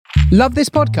Love this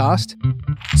podcast?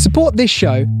 Support this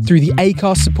show through the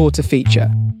Acast supporter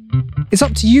feature. It's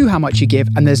up to you how much you give,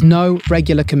 and there's no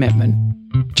regular commitment.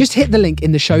 Just hit the link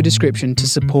in the show description to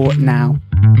support now.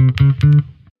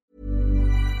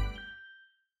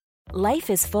 Life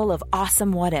is full of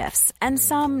awesome what-ifs, and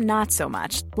some not so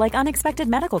much, like unexpected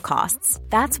medical costs.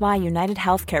 That's why United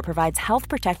Healthcare provides Health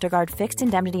Protector Guard fixed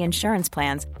indemnity insurance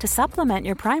plans to supplement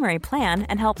your primary plan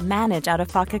and help manage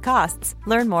out-of-pocket costs.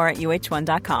 Learn more at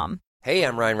uh1.com. Hey,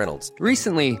 I'm Ryan Reynolds.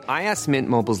 Recently, I asked Mint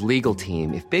Mobile's legal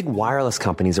team if big wireless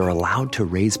companies are allowed to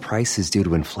raise prices due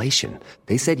to inflation.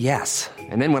 They said yes.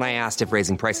 And then when I asked if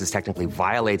raising prices technically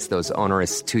violates those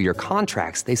onerous two-year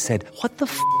contracts, they said, "What the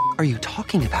f*** are you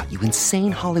talking about, you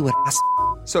insane Hollywood ass?"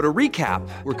 So to recap,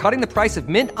 we're cutting the price of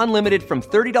Mint Unlimited from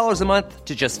 $30 a month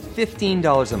to just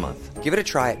 $15 a month. Give it a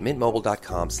try at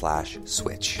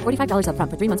mintmobile.com/switch. $45 up front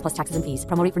for 3 months plus taxes and fees.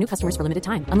 Promo rate for new customers for limited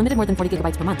time. Unlimited more than 40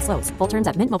 gigabytes per month. Slows full terms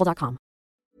at mintmobile.com.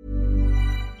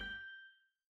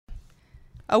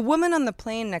 A woman on the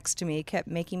plane next to me kept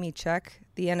making me check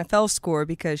the NFL score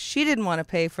because she didn't want to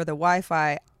pay for the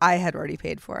Wi-Fi I had already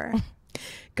paid for.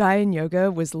 Guy in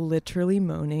yoga was literally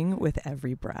moaning with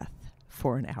every breath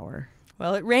for an hour.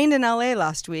 Well, it rained in LA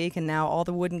last week, and now all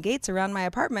the wooden gates around my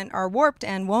apartment are warped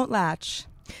and won't latch.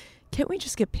 Can't we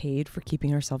just get paid for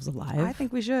keeping ourselves alive? I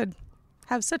think we should.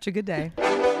 Have such a good day.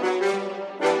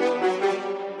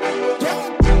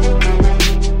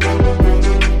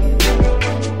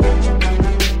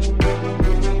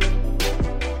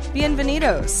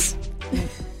 Bienvenidos.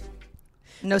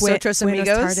 Nosotros amigos.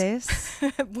 Buenos tardes.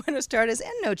 Buenos tardes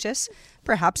and noches.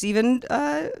 Perhaps even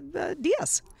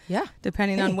dias. Yeah.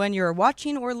 Depending on when you're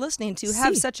watching or listening to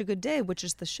Have Such a Good Day, which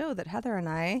is the show that Heather and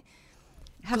I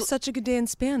Have Such a Good Day in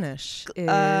Spanish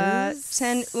is...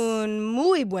 Ten un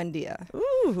muy buen día.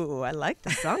 Ooh, I like the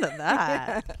sound of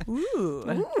that.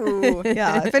 Ooh. Ooh.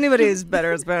 Yeah, if anybody is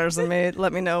better at Spanish than me,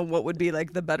 let me know what would be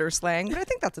like the better slang, but I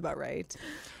think that's about right.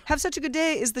 Have Such a Good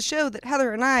Day is the show that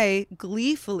Heather and I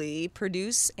gleefully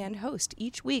produce and host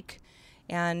each week.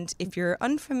 And if you're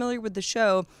unfamiliar with the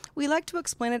show, we like to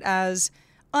explain it as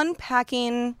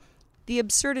unpacking the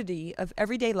absurdity of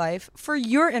everyday life for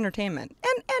your entertainment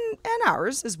and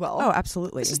ours as well. Oh,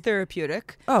 absolutely. This is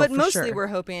therapeutic. Oh, but for mostly sure. we're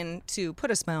hoping to put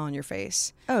a smile on your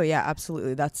face. Oh yeah,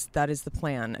 absolutely. That is the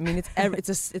plan. I mean,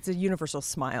 it's a universal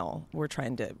smile we're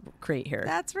trying to create here.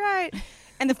 That's right.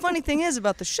 And the funny thing is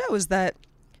about the show is that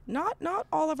not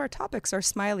all of our topics are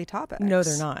smiley topics. No,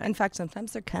 they're not. In fact,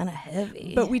 sometimes they're kind of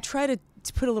heavy. But we try to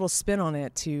put a little spin on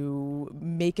it to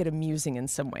make it amusing in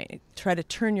some way. Try to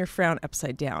turn your frown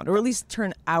upside down, or at least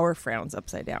turn our frowns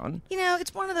upside down. You know,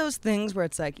 it's one of those things where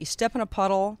it's like you step in a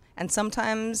puddle and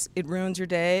sometimes it ruins your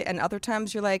day, and other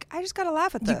times you're like, I just got to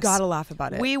laugh at this. You got to laugh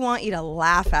about it. We want you to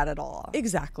laugh at it all.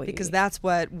 Exactly. Because that's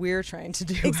what we're trying to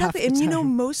do. Exactly. And you know,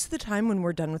 most of the time when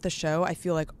we're done with the show, I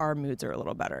feel like our moods are a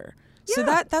little better. So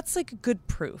that's like good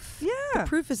proof. Yeah. The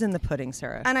proof is in the pudding,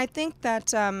 Sarah. And I think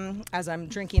that as I'm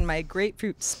drinking my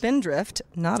grapefruit Spindrift,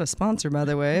 not a sponsor, by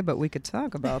the way, but we could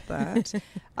talk about that.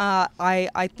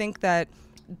 I think that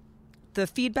the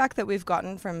feedback that we've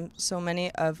gotten from so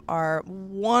many of our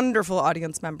wonderful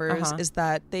audience members is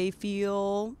that they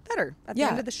feel better at the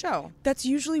end of the show. That's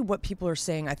usually what people are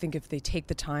saying. I think if they take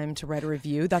the time to write a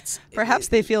review, that's... Perhaps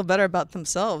they feel better about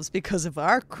themselves because of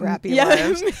our crappy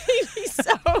lives. Maybe so.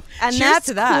 And Cheers that's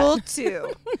to that. cool,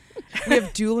 too. We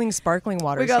have dueling sparkling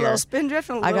waters We got here. a little Spindrift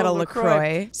and a I got little a LaCroix.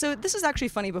 LaCroix. So this is actually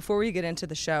funny before we get into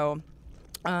the show.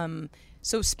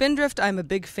 So Spindrift I'm a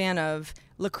big fan of.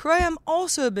 LaCroix I'm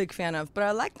also a big fan of, but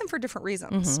I like them for different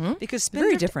reasons. Because Very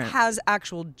Spindrift different. has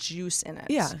actual juice in it.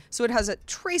 Yeah. So it has a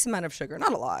trace amount of sugar.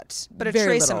 Not a lot, but a Very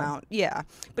trace little. amount. Yeah.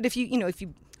 But if you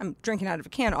I'm drinking out of a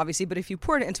can, obviously, but if you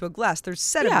poured it into a glass, there's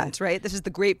sediment, right? This is the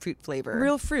grapefruit flavor.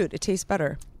 Real fruit. It tastes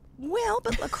better. Well,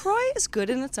 but LaCroix is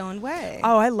good in its own way.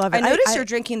 Oh, I love it. I noticed you're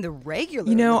drinking the regular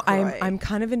You know, LaCroix. I'm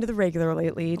kind of into the regular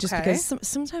lately, just Okay. because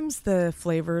sometimes the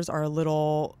flavors are a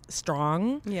little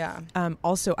strong. Yeah.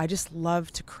 Also, I just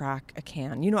love to crack a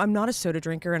can. You know, I'm not a soda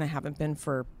drinker, and I haven't been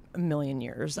for a million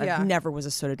years. Yeah. I never was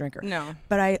a soda drinker. No,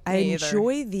 But I me either.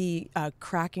 enjoy the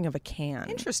cracking of a can.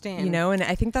 Interesting. You know, and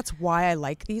I think that's why I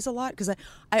like these a lot, because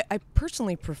I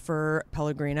personally prefer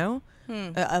Pellegrino.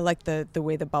 I like the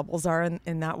way the bubbles are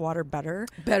in that water better.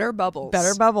 Better bubbles.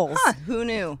 Better bubbles. Huh, who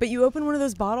knew? But you open one of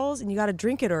those bottles and you got to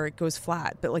drink it or it goes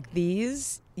flat. But like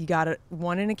these, you got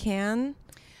one in a can.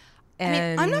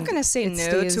 And I'm not going to say it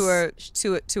no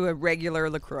stays- to a regular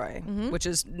LaCroix, which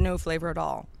is no flavor at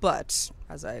all. But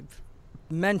as I've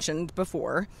mentioned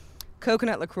before,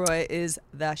 coconut LaCroix is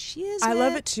the shiz. I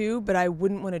love it too, but I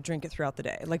wouldn't want to drink it throughout the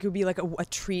day. Like it would be like a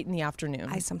treat in the afternoon.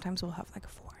 I sometimes will have like a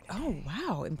 4. Oh,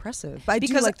 wow. Impressive. But I do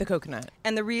Because- like the coconut.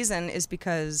 And the reason is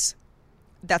because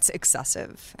that's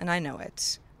excessive, and I know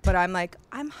it. But I'm like,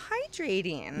 I'm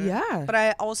hydrating. Yeah. But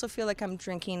I also feel like I'm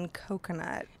drinking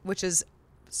coconut, which is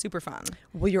super fun.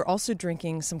 Well, you're also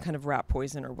drinking some kind of rat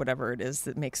poison or whatever it is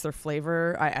that makes their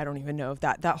flavor. I don't even know if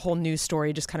that whole news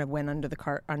story just kind of went under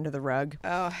the rug.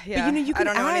 Oh, yeah. you know, you I could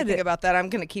don't know add anything it. about that. I'm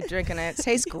going to keep drinking it. It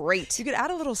tastes great. You could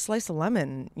add a little slice of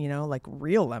lemon, like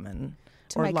real lemon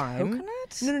To or my lime.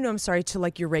 coconut? No, I'm sorry, to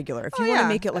like your regular. If you Oh, want to yeah,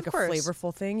 make it like a of course.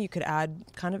 flavorful thing, you could add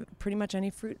kind of pretty much any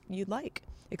fruit you'd like,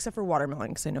 except for watermelon,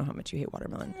 because I know how much you hate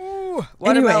watermelon.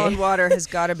 Watermelon Anyway. water has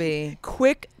got to be.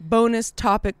 Quick bonus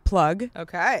topic plug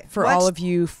Okay. for What? all of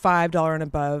you $5 and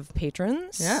above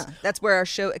patrons. Yeah. That's where our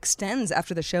show extends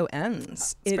after the show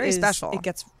ends. It's It very is- special.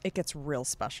 It gets real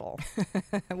special.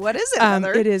 What is it,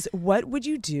 Heather? It is, what would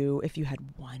you do if you had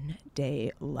 1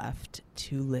 day left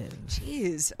to live?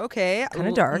 Jeez. Okay.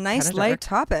 Kinda dark, Nice kinda light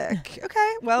dark. topic.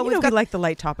 Okay. Well, We like the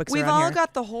light topics We've around all here.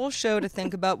 got the whole show to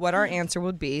think about what our answer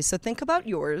would be. So think about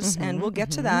yours, and we'll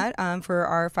get to that for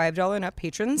our $5 and up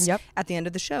patrons Yep. at the end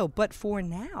of the show. But for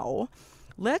now,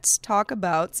 let's talk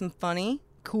about some funny,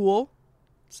 cool,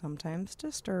 sometimes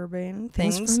disturbing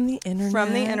Things from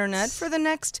the internet. for the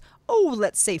next,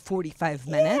 let's say 45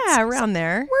 minutes. Yeah, around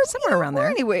there. Somewhere around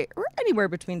there. We're anywhere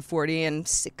between 40 and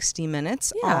 60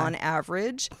 minutes Yeah. on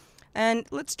average. And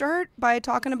let's start by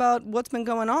talking about what's been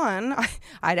going on.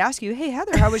 I'd ask you, hey,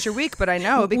 Heather, how was your week? But I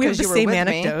know We because have the you were same with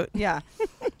anecdote. me. Yeah.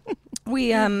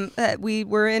 We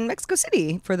were in Mexico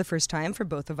City for the first time for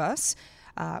both of us,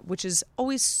 which is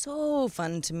always so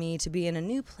fun to me to be in a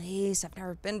new place. I've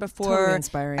never been before. Totally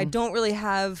inspiring. I don't really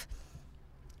have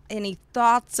any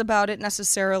thoughts about it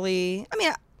necessarily. I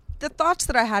mean, the thoughts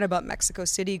that I had about Mexico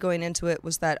City going into it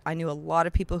was that I knew a lot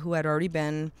of people who had already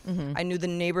been. I knew the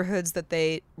neighborhoods that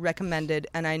they recommended,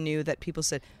 and I knew that people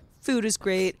said, food is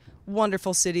great,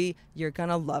 wonderful city, you're going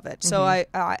to love it. So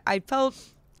I felt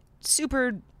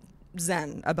super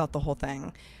zen about the whole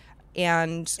thing.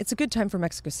 And It's a good time for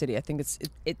Mexico City. I think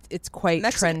it's quite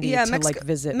trendy to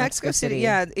visit Mexico City.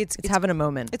 Yeah, it's having a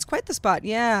moment. It's quite the spot.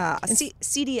 Yeah,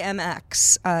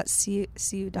 CDMX.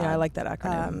 Ciudad. Yeah, I like that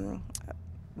acronym.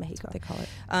 Mexico. They call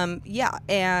it. Yeah,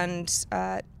 and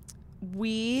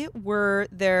we were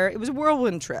there. It was a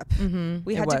whirlwind trip.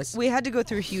 We had to go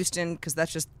through Houston because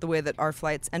that's just the way that our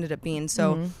flights ended up being.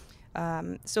 So,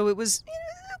 so it was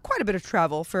quite a bit of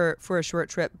travel for a short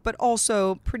trip, but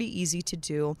also pretty easy to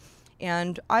do.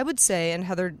 And I would say, and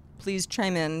Heather, please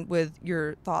chime in with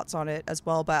your thoughts on it as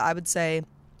well. But I would say,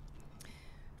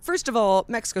 first of all,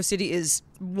 Mexico City is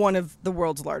one of the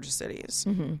world's largest cities.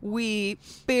 We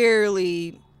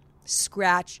barely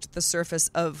scratched the surface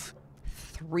of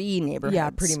 3 neighborhoods.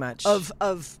 Yeah, pretty much. Of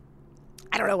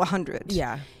I don't know, 100.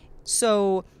 Yeah.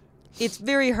 So it's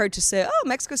very hard to say, oh,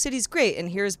 Mexico City's great, and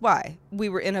here's why. We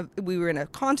were in a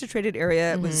concentrated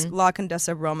area. It was La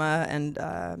Condesa Roma and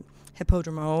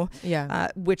Hippodromo,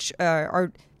 which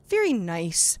are very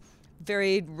nice,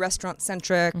 very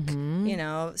restaurant-centric,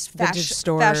 Vintage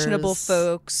stores. fashionable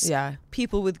folks, Yeah.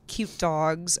 people with cute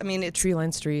dogs. I mean, it's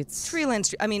Tree-lined streets.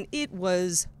 I mean, it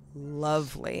was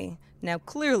lovely. Now,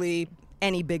 clearly,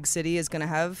 any big city is going to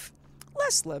have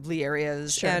less lovely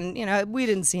areas. Sure. And, we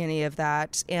didn't see any of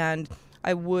that. And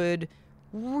I would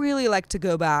really like to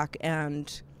go back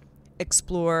and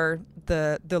explore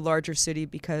the larger city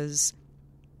because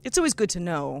it's always good to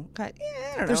know. I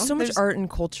don't There's know. so much art and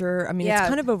culture. I mean, Yeah. it's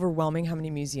kind of overwhelming how many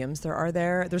museums there are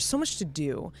there. There's so much to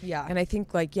do. Yeah. And I think,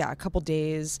 a couple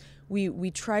days,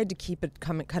 we tried to keep it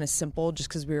kind of simple just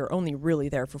because we were only really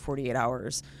there for 48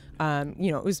 hours.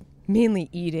 It was mainly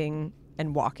eating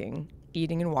and walking.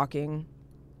 Eating and walking.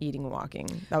 Eating and walking.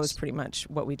 That was pretty much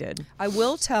what we did. I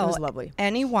will tell It was lovely.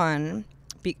 anyone,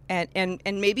 and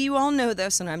maybe you all know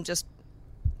this, and I'm just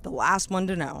the last one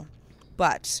to know,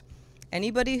 but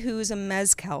anybody who's a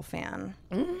mezcal fan,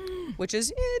 which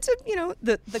is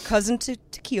the cousin to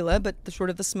tequila, but the sort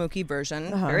of the smoky version,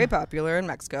 very popular in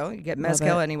Mexico. You get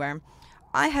mezcal it. anywhere.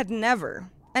 I had never,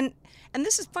 and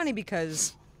this is funny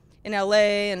because in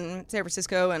LA and San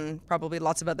Francisco and probably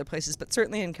lots of other places, but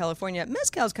certainly in California,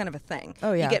 mezcal is kind of a thing.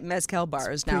 Oh, yeah. You get mezcal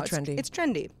bars now. pretty trendy. It's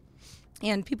trendy.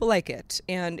 And people like it.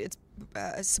 And it's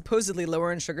supposedly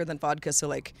lower in sugar than vodka. So,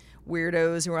 like,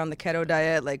 weirdos who are on the keto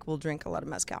diet, will drink a lot of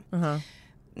mezcal.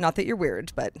 Not that you're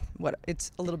weird, but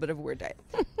it's a little bit of a weird diet.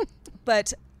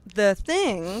 But the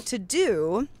thing to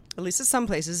do, at least at some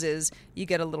places, is you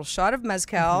get a little shot of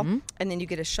mezcal, and then you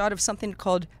get a shot of something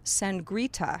called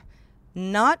sangrita.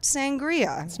 Not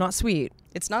sangria. It's not sweet.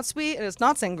 It's not sweet, and it's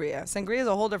not sangria. Sangria is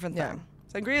a whole different thing.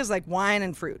 Sangria is like wine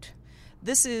and fruit.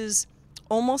 This is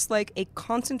almost like a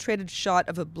concentrated shot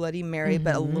of a Bloody Mary,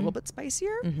 but a little bit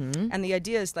spicier. And the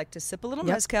idea is like to sip a little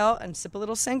mezcal and sip a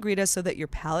little sangrita so that your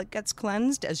palate gets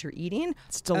cleansed as you're eating.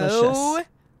 It's delicious.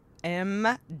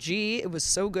 OMG, it was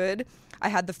so good. I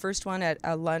had the first one at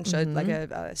a lunch, like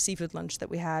a seafood lunch that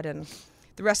we had, and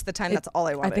the rest of the time, that's all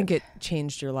I wanted. I think it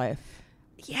changed your life.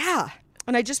 Yeah.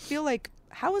 And I just feel like,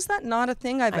 how is that not a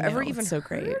thing I've ever even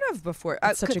heard of before?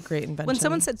 It's such a great invention. When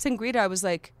someone said sangrita, I was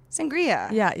like,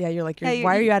 sangria. Yeah, you're like,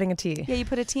 why are you adding a tea? Yeah, you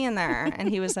put a tea in there. And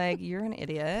he was like, you're an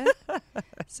idiot.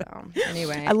 So,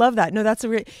 anyway. I love that. No, that's a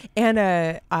great... And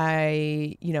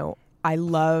I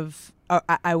love...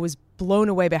 I was blown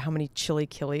away by how many Chili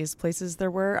Killies places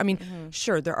there were. I mean,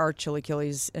 sure, there are Chili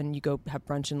Killies, and you go have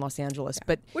brunch in Los Angeles,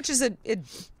 but which is a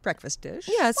breakfast dish.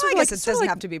 Yeah, it's I guess it doesn't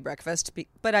have to be breakfast,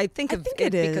 but I think of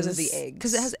it because of the eggs.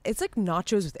 Because it's like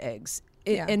nachos with eggs.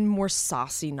 And more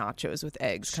saucy nachos with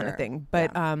eggs kind of thing.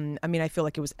 But I mean, I feel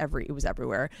like it was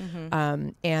everywhere.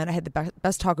 And I had the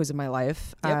best tacos of my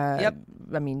life. Yep.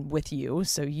 I mean, with you,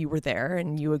 so you were there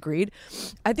and you agreed.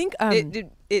 I think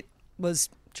it was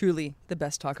truly the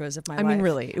best tacos of my life. I mean,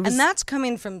 really. It was, and that's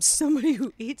coming from somebody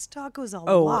who eats tacos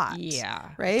a lot.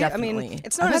 Yeah. Right? Definitely. I mean,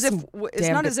 it's not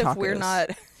as if we're not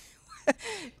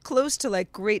close to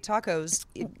like great tacos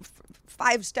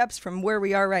 5 steps from where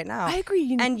we are right now. I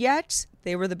agree. And yet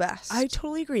they were the best. I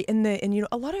totally agree. And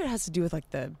a lot of it has to do with like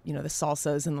the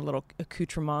salsas and the little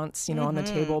accoutrements, on the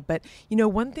table. But,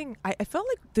 one thing I felt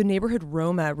like the neighborhood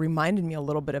Roma reminded me a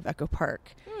little bit of Echo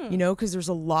Park, because there's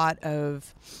a lot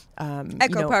of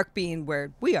Echo Park being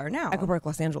where we are now. Echo Park,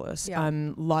 Los Angeles. Yeah. A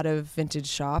lot of vintage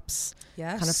shops.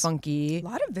 Yes. Kind of funky. A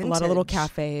lot of vintage. A lot of little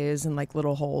cafes and like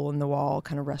little hole in the wall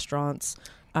kind of restaurants.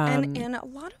 And a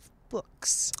lot of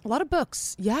books. A lot of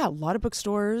books. Yeah, a lot of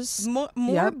bookstores.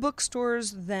 More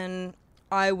bookstores than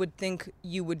I would think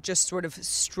you would just sort of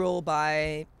stroll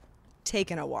by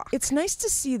taking a walk. It's nice to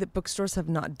see that bookstores have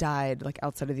not died like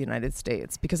outside of the United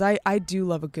States, because I do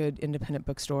love a good independent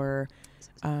bookstore.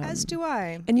 As do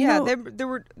I. And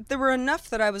there were enough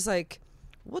that I was like,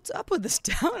 what's up with this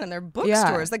town and their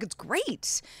bookstores? Like, it's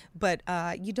great. But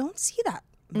you don't see that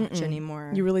much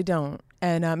anymore. You really don't.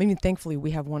 And I mean, thankfully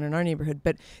we have one in our neighborhood.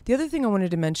 But the other thing I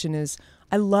wanted to mention is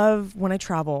I love when I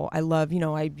travel,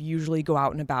 I usually go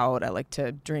out and about. I like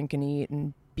to drink and eat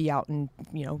and be out and,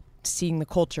 seeing the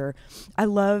culture. I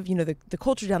love, the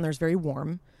culture down there is very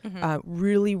warm,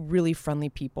 really, really friendly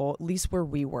people, at least where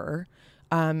we were.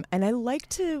 And I like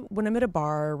to, when I'm at a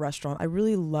bar or restaurant, I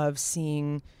really love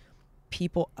seeing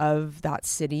people of that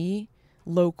city,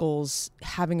 locals,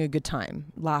 having a good time,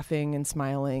 laughing and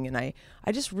smiling. And I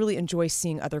just really enjoy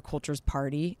seeing other cultures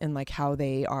party and like how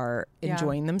they are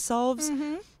enjoying themselves.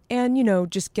 And,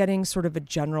 just getting sort of a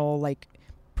general like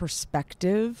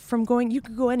perspective from going. You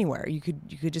could go anywhere. You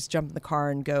could just jump in the car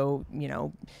and go,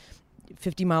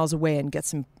 50 miles away and get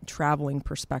some traveling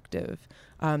perspective.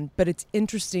 But it's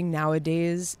interesting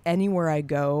nowadays, anywhere I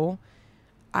go,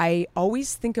 I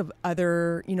always think of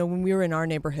other, when we were in our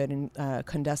neighborhood in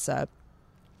Condesa,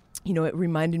 it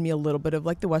reminded me a little bit of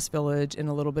like the West Village and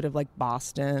a little bit of like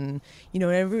Boston.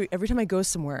 Every time I go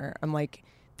somewhere, I'm like,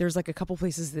 there's like a couple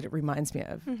places that it reminds me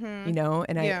of,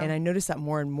 and I notice that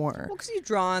more and more. Well, because you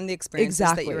draw on the experiences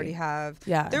that you already have.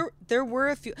 Yeah. There were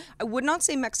a few. I would not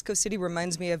say Mexico City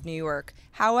reminds me of New York.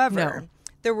 However,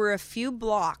 there were a few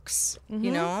blocks,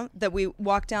 that we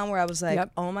walked down where I was like,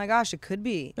 oh my gosh, it could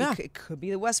be. Yeah. It could be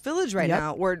the West Village right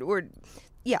now. Or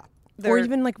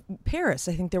even like Paris.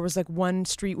 I think there was like one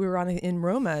street we were on in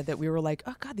Roma that we were like,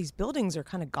 oh God, these buildings are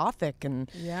kind of Gothic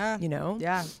and,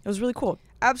 it was really cool.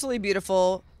 Absolutely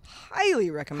beautiful.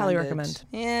 Highly recommended. Highly recommend.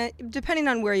 Yeah, depending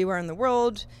on where you are in the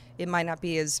world, it might not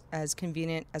be as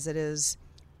convenient as it is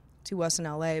to us in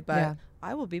LA, but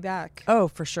I will be back. Oh,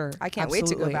 for sure. I can't wait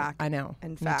to go back. I know.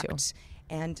 In Me fact, too.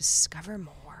 and discover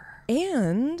more.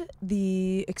 And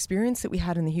the experience that we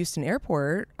had in the Houston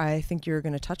airport, I think you're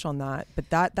going to touch on that, but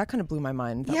that kind of blew my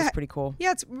mind. That was pretty cool.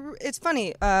 Yeah, it's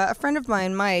funny. A friend of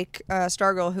mine, Mike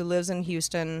Stargirl, who lives in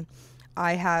Houston,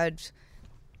 I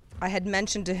had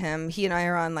mentioned to him, he and I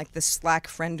are on like this Slack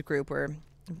friend group where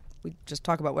we just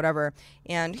talk about whatever.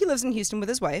 And he lives in Houston with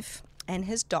his wife and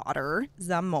his daughter,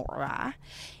 Zamora.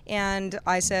 And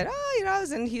I said, I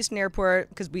was in Houston airport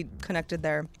because we connected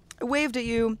there. I waved at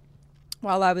you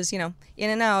while I was, in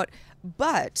and out.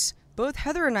 But both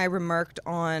Heather and I remarked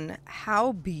on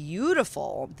how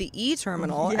beautiful the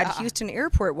E-terminal at Houston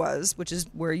airport was, which is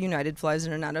where United flies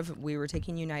in and out of. We were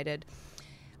taking United.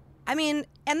 I mean,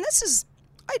 and this is...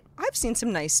 I've seen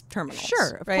some nice terminals.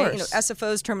 Sure, of right? course.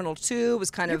 SFO's Terminal 2 was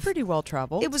kind You're of pretty well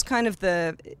traveled. It was kind of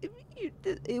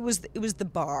it was the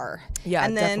bar. Yeah,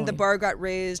 and then definitely. the bar got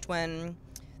raised when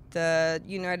the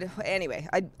United. Anyway,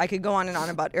 I could go on and on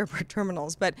about airport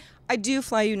terminals, but I do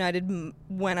fly United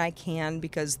when I can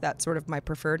because that's sort of my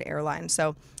preferred airline.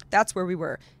 So that's where we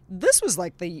were. This was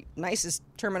like the nicest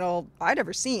terminal I'd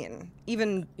ever seen.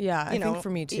 Even I think for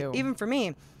me too. Even for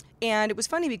me. And it was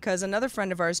funny because another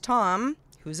friend of ours, Tom,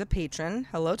 who's a patron,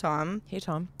 hello Tom. Hey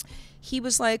Tom. He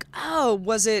was like, "Oh,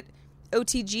 was it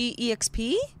OTG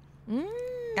EXP?"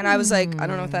 And I was like, "I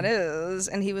don't know what that is."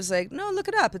 And he was like, "No, look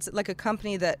it up. It's like a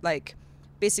company that like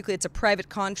basically it's a private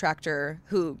contractor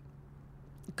who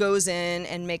goes in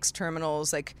and makes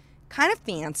terminals like kind of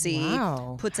fancy,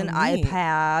 Wow, puts how in neat.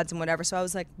 iPads and whatever." So I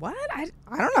was like, "What? I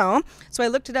don't know." So I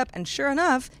looked it up, and sure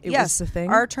enough, It yes, was the thing?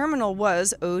 our terminal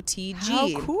was OTG.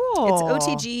 How cool. It's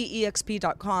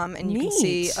OTGEXP.com, and you can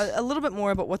see Neat. a little bit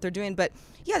more about what they're doing. But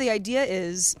yeah, the idea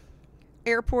is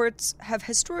airports have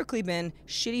historically been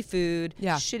shitty food,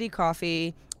 Yeah. shitty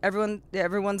coffee.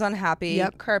 Everyone's unhappy.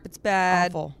 Yep. Carpet's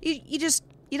bad. Awful.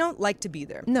 You don't like to be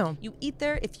there. No. You eat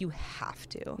there if you have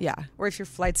to. Yeah. Or if your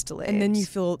flight's delayed. And then you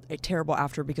feel terrible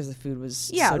after because the food was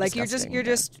so like disgusting.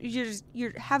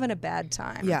 you're having a bad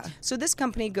time. Yeah. So this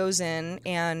company goes in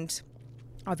and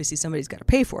obviously somebody's got to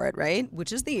pay for it, right?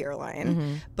 Which is the airline.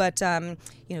 Mm-hmm. But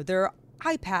there are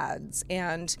iPads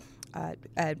and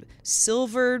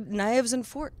silver knives and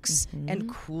forks and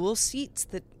cool seats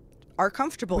that are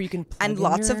comfortable Where you can plug and in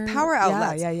lots your- of power Yeah,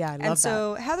 outlets. yeah, I and love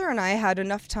so Heather and I had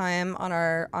enough time on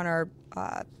our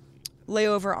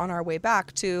layover on our way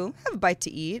back to have a bite to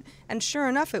eat, and sure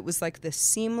enough, it was like this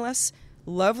seamless,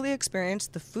 lovely experience.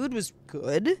 The food was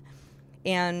good,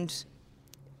 and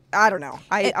I don't know.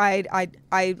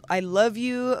 I love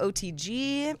you,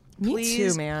 OTG. Me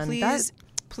Please, too, man.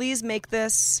 Please make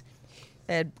this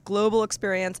a global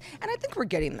experience, and I think we're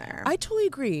getting there. I totally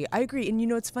agree. I agree. And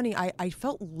it's funny, I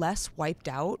felt less wiped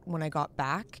out when I got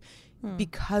back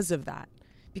because of that.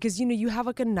 Because, you have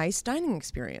like a nice dining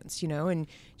experience, and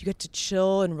you get to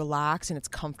chill and relax and it's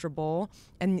comfortable.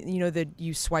 And, that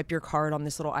you swipe your card on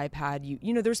this little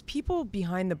iPad. There's people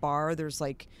behind the bar. There's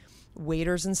like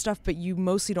waiters and stuff, but you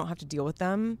mostly don't have to deal with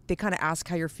them. They kind of ask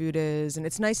how your food is. And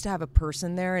it's nice to have a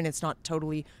person there and it's not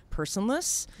totally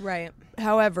personless. Right.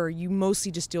 However, you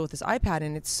mostly just deal with this iPad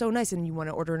and it's so nice, and you want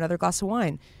to order another glass of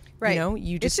wine. Right.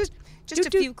 You just it's just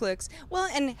a few clicks. Well,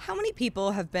 and how many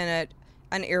people have been at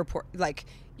an airport, like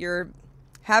you're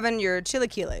having your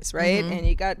chilaquiles, right? Mm-hmm. And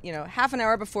you got, half an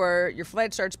hour before your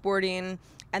flight starts boarding,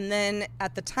 and then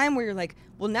at the time where you're like,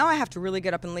 well, now I have to really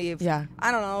get up and leave. Yeah.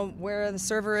 I don't know where the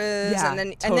server is, Yeah, and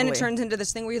then totally. it turns into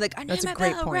this thing where you're like, I need That's a my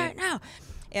great bell point. right now.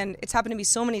 And it's happened to me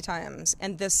so many times,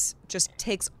 and this just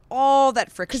takes all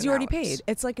that friction because you already out. paid.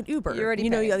 It's like an Uber. You already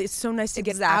know, paid. it's so nice to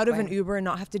get out of an Exactly. Uber and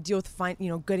not have to deal with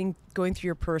going through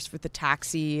your purse with the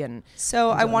taxi and.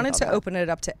 So I dealing with wanted all to that. open it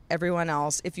up to everyone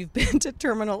else. If you've been to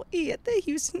Terminal E at the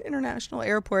Houston International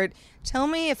Airport, tell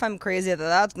me if I'm crazy that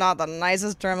that's not the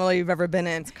nicest terminal you've ever been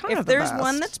in. kind If of the there's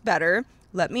one best. that's better,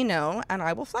 let me know and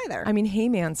I will fly there. I mean, hey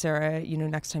man, Sarah,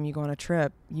 next time you go on a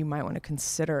trip, you might want to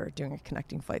consider doing a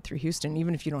connecting flight through Houston,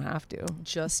 even if you don't have to.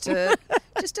 just to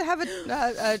have a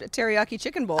teriyaki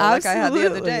chicken bowl like I had the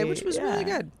other day, which was really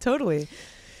Yeah, good. Totally.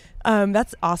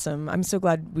 That's awesome. I'm so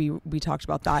glad we talked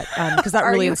about that because that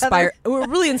Are really you,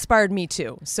 really inspired me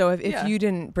too. So if Yeah. you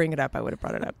didn't bring it up, I would have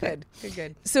brought it up. Good.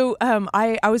 So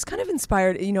I was kind of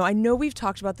inspired. I know we've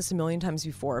talked about this a million times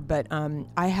before, but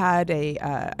I had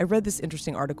I read this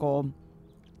interesting article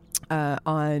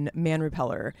on Man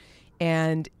Repeller,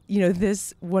 and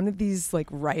this one of these like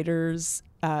writers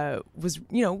was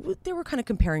they were kind of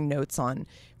comparing notes on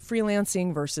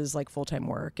freelancing versus like full-time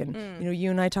work, and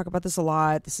you and I talk about this a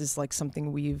lot. This is like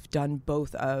something we've done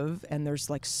both of, and there's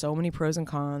like so many pros and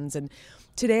cons. And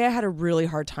today I had a really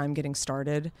hard time getting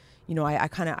started. I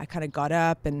kind of got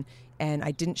up and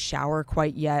I didn't shower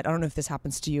quite yet. I don't know if this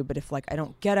happens to you, but if like I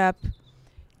don't get up,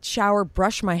 shower,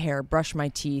 brush my hair, brush my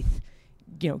teeth,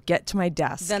 get to my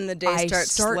desk, Then the day I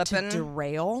starts start slipping. to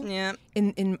derail. Yeah.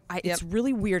 It's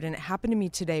really weird, and it happened to me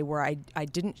today where I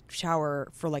didn't shower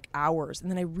for like hours, and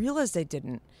then I realized I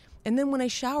didn't. And then when I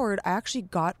showered, I actually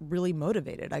got really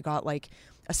motivated. I got like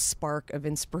a spark of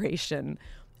inspiration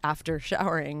after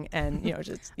showering, and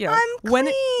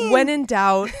when in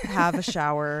doubt, have a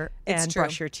shower It's and true.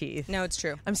 brush your teeth. No, it's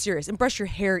true. I'm serious. And brush your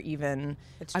hair even.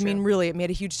 It's I mean, true. really, it made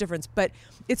a huge difference. But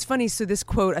it's funny. So this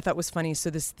quote I thought was funny.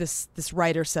 So this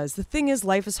writer says, the thing is,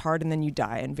 life is hard and then you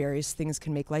die, and various things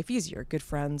can make life easier. Good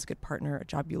friends, good partner, a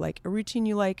job you like, a routine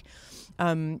you like.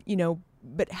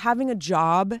 But having a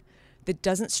job that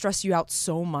doesn't stress you out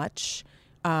so much,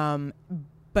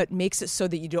 but makes it so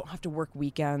that you don't have to work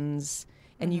weekends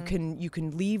and you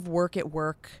can leave work at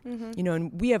work, you know,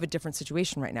 and we have a different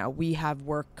situation right now. We have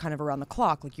work kind of around the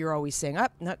clock. Like you're always saying,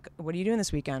 no, what are you doing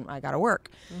this weekend? I got to work.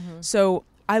 So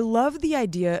I love the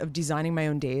idea of designing my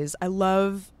own days. I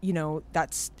love, you know,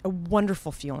 that's a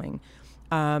wonderful feeling.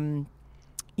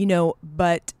 You know,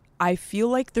 but I feel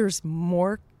like there's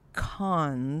more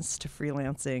cons to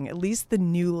freelancing, at least the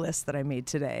new list that I made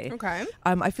today. Okay.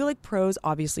 I feel like pros,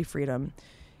 obviously freedom,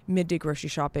 midday grocery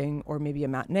shopping or maybe a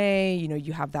matinee, you know,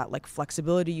 you have that like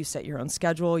flexibility, you set your own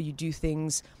schedule, you do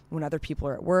things when other people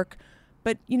are at work.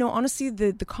 But, you know, honestly,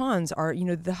 the cons are, you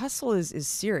know, the hustle is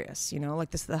serious, you know,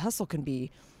 like the hustle can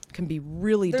be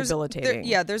really debilitating.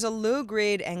 There's a low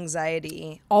grade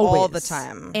anxiety Always. all the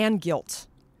time. And guilt.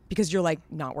 Because you're like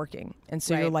not working, and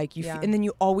so you're like and then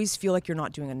you always feel like you're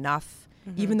not doing enough,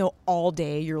 even though all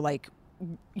day you're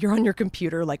on your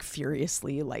computer like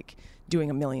furiously like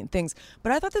doing a million things.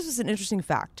 But I thought this was an interesting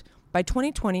fact. By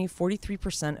 2020,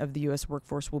 43% of the U.S.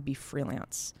 workforce will be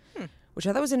freelance, which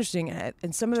I thought was interesting,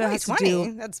 and some of it has to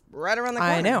do. That's right around the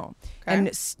corner. I know, Okay.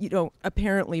 and you know,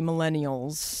 apparently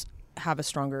millennials have a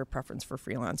stronger preference for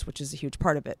freelance, which is a huge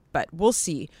part of it. But we'll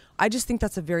see. I just think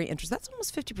that's a very interesting. That's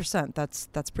almost 50%.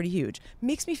 That's pretty huge.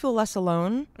 Makes me feel less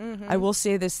alone. I will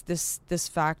say this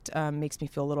fact makes me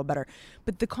feel a little better.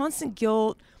 But the constant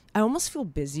guilt, I almost feel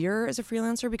busier as a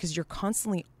freelancer because you're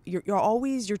constantly your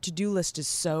to-do list is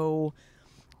so.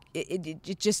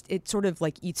 It sort of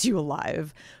like eats you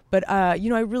alive. But, you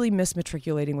know, I really miss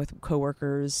matriculating with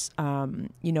coworkers.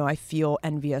 You know, I feel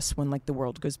envious when like the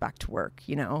world goes back to work,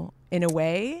 you know, in a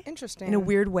way. Interesting. In a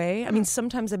weird way. I mean,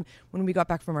 sometimes when we got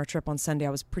back from our trip on Sunday, I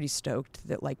was pretty stoked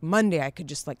that like Monday I could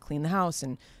just like clean the house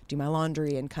and do my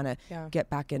laundry and kind of get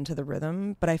back into the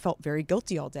rhythm. But I felt very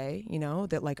guilty all day, you know,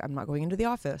 that like I'm not going into the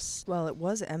office. Well, it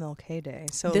was MLK Day,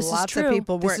 so This is lots true. of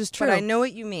people This weren't. is true. But I know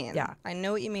what you mean. Yeah. I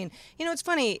know what you mean. You know, it's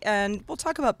funny, and we'll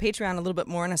talk about Patreon a little bit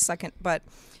more in a second, but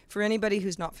for anybody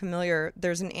who's not familiar,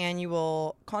 there's an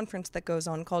annual conference that goes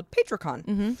on called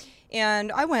PatreCon.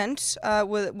 And I went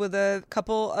with a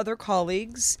couple other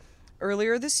colleagues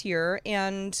earlier this year,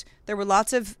 and there were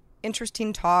lots of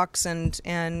interesting talks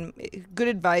and good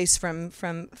advice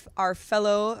from our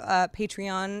fellow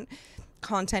Patreon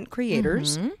content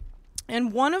creators.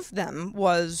 And one of them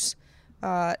was, we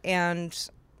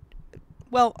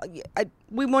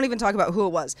won't even talk about who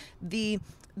it was. The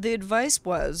advice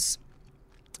was,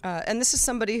 and this is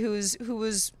somebody who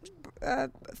was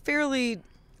fairly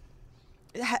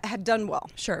had done well.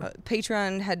 Sure.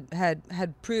 Patreon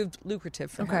had proved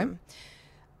lucrative for him.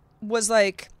 Was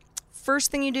like,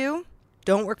 first thing you do,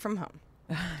 don't work from home.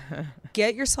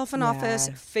 Get yourself an office,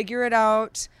 figure it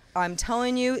out. I'm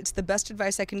telling you, it's the best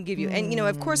advice I can give you. And, you know,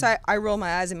 of course, I roll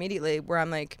my eyes immediately where I'm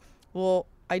like, well,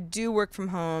 I do work from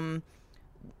home.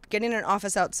 Getting an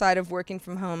office outside of working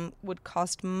from home would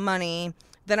cost money.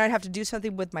 Then I'd have to do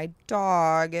something with my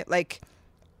dog. Like,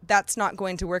 that's not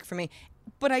going to work for me.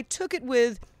 But I took it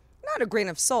with not a grain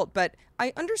of salt, but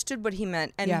I understood what he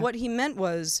meant. And what he meant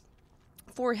was,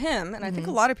 for him, and I think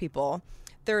a lot of people,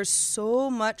 there's so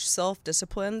much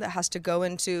self-discipline that has to go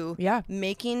into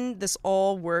making this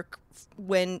all work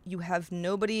when you have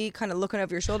nobody kind of looking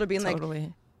over your shoulder being like,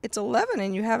 it's 11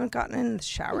 and you haven't gotten in the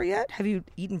shower yet? Have you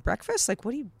eaten breakfast? Like,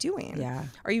 what are you doing? Yeah.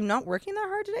 Are you not working that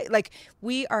hard today? Like,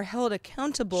 we are held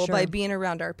accountable by being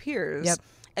around our peers. Yep.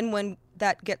 And when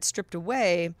that gets stripped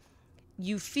away,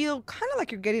 you feel kind of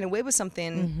like you're getting away with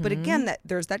something. But again,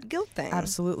 there's that guilt thing.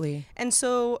 Absolutely. And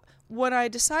so what I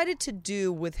decided to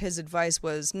do with his advice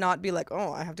was not be like,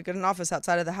 oh, I have to get an office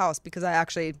outside of the house, because I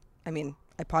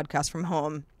podcast from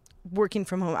home. Working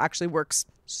from home actually works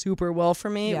super well for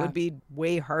me. It would be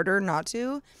way harder not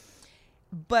to.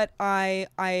 But I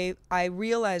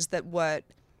realized that what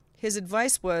his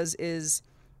advice was is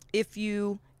if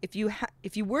you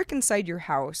work inside your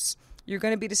house, you're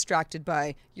going to be distracted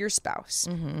by your spouse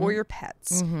or your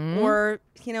pets or,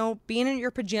 you know, being in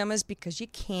your pajamas because you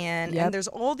can. And there's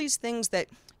all these things that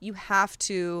you have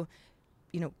to,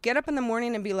 you know, get up in the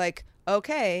morning and be like,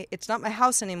 okay, it's not my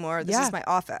house anymore. This is my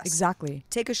office. Exactly.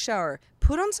 Take a shower.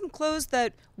 Put on some clothes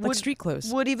that Like street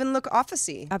clothes. would even look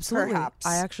office-y. Absolutely. Perhaps.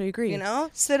 I actually agree. You know,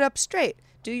 sit up straight.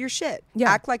 Do your shit. Yeah.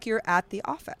 Act like you're at the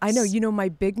office. I know. You know, my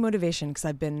big motivation, because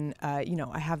I've been, you know,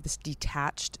 I have this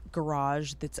detached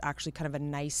garage that's actually kind of a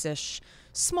nice-ish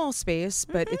small space,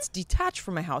 but it's detached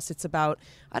from my house. It's about,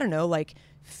 I don't know, like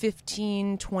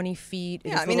 15, 20 feet.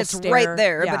 Yeah, I mean, it's right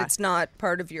there, but it's not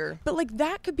part of your... But, like,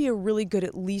 that could be a really good,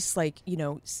 at least, like, you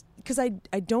know, because I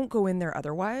don't go in there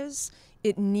otherwise.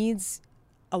 It needs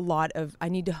a lot of, I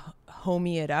need to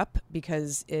homey it up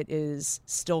because it is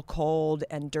still cold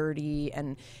and dirty.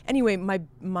 And anyway, my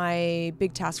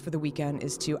big task for the weekend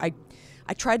is I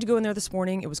tried to go in there this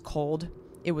morning. It was cold.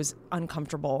 It was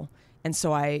uncomfortable. And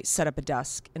so I set up a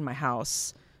desk in my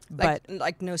house. But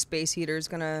like no space heater is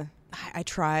gonna. I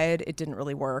tried. It didn't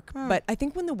really work. But I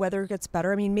think when the weather gets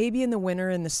better, I mean, maybe in the winter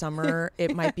and the summer,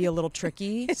 it might be a little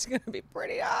tricky. It's going to be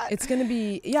pretty hot. It's going to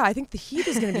be, yeah, I think the heat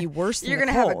is going to be worse than You're the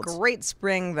going to have a cold. great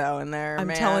spring, though, in there, I'm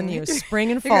man. telling you,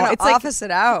 spring and You're fall. gonna It's office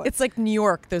it out. It's like New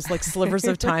York. Those like slivers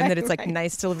of time that it's like right.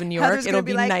 nice to live in New York. Heather's It'll gonna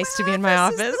be like, nice to be in my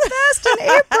office. Is the best in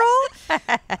April.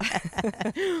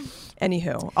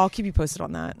 Anywho, I'll keep you posted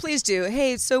on that. Please do.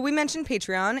 Hey, so we mentioned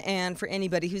Patreon, and for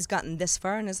anybody who's gotten this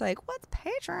far and is like, what's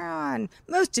Patreon?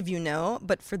 Most of you know,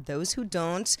 but for those who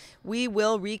don't, we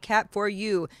will recap for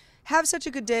you. Have Such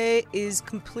a Good Day is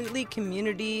completely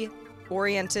community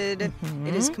oriented.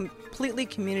 It is completely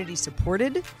community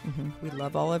supported. We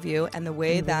love all of you, and the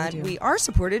way that we are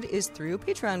supported is through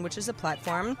Patreon, which is a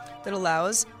platform that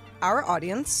allows our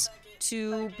audience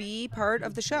to be part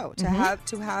of the show, to have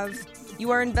you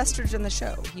are investors in the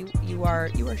show. You are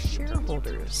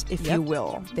shareholders, if you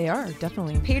will. They are,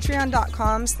 definitely.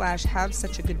 Patreon.com/have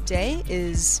such a good day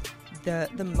is the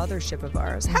mothership of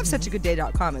ours. Have such a good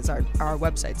day.com is our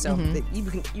website. So that you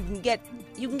can get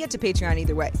to Patreon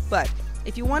either way. But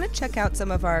if you want to check out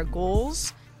some of our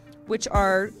goals, which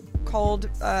are called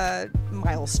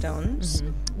milestones,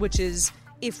 which is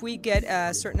if we get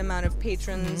a certain amount of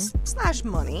patrons /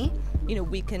 money, you know,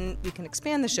 we can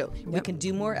expand the show. We can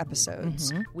do more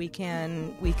episodes. We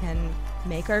can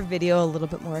make our video a little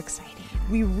bit more exciting.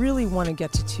 We really want to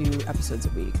get to 2 episodes a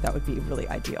week. That would be really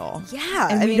ideal. Yeah,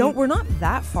 and I we mean, don't. We're not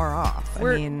that far off.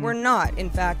 We're not.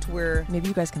 In fact, we're. Maybe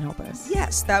you guys can help us.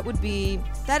 Yes, that would be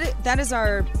that is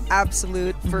our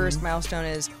absolute first milestone.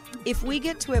 Is if we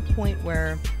get to a point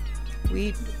where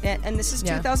we and this is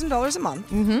 $2,000 a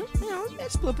month. You know,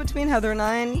 it's split between Heather and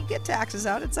I, and you get taxes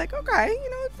out. It's like, okay, you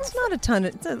know, It's not a ton.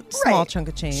 It's a small chunk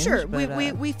of change. Sure, but,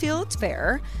 we feel it's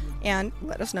fair, and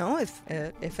let us know if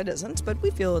it isn't. But we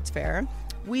feel it's fair.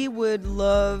 We would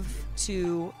love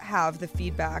to have the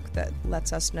feedback that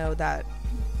lets us know that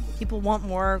people want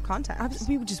more content.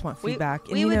 we would just want feedback.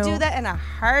 We would do that in a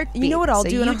heartbeat. You know what I'll so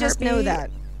do in a you just heartbeat? know that.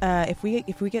 If we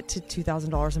get to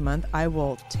 $2,000 a month, I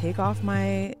will take off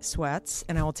my sweats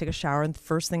and I will take a shower the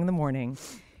first thing in the morning.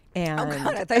 And Oh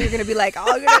God, I thought you were going to be like, oh,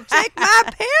 I'm going to take my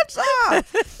pants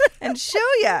off and show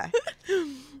you.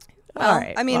 Well, all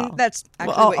right. I mean, well, that's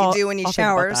actually well, what you do when you I'll think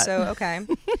about shower. that. So, okay.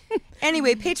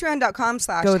 Anyway, Go there.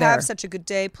 patreon.com/have such a good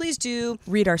day. Please do.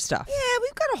 Read our stuff. Yeah,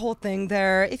 we've got a whole thing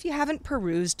there. If you haven't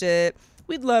perused it,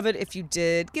 we'd love it if you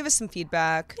did. Give us some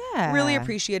feedback. Yeah. Really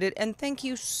appreciate it. And thank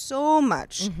you so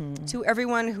much to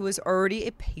everyone who is already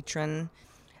a patron.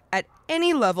 At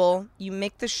any level, you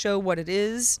make the show what it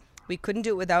is. We couldn't do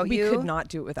it without We you. could not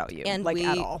do it without you. And like we,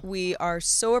 at all. we are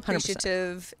so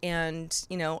appreciative. And,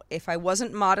 you know, if I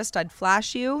wasn't modest, I'd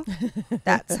flash you.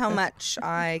 That's how much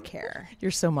I care.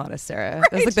 You're so modest, Sarah.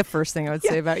 That's like the first thing I would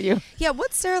say about you. Yeah,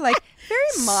 what's Sarah like?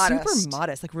 Very modest. Super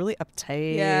modest, like really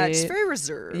uptight. Yeah, just very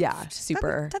reserved. Yeah,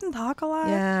 super. Doesn't talk a lot.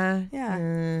 Yeah. Yeah.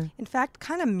 In fact,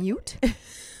 kind of mute.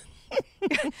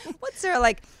 What's Sarah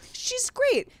like? She's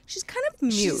great. She's kind of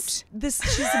mute.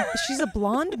 She's a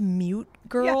blonde mute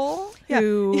girl Yeah.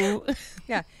 who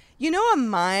Yeah. You know a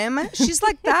mime? She's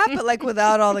like that, but like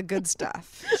without all the good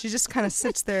stuff. She just kind of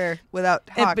sits there without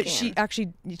talking. but she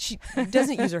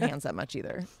doesn't use her hands that much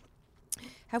either.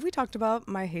 Have we talked about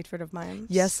my hatred of mimes?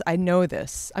 Yes, I know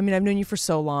this. I mean, I've known you for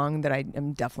so long that I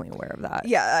am definitely aware of that.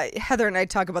 Yeah, Heather and I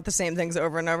talk about the same things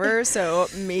over and over. So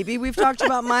maybe we've talked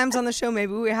about mimes on the show.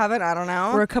 Maybe we haven't. I don't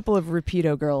know. We're a couple of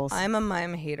repeato girls. I'm a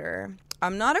mime hater.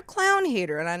 I'm not a clown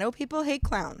hater, and I know people hate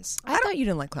clowns. I thought you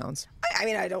didn't like clowns. I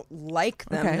mean, I don't like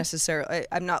them Okay. necessarily.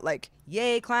 I'm not like,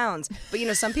 yay, clowns. But, you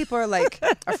know, some people are like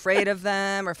afraid of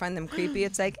them or find them creepy.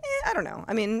 It's like, I don't know.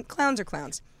 I mean, clowns are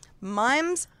clowns.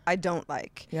 Mimes, I don't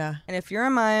like. Yeah. And if you're a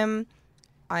mime,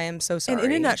 I am so sorry.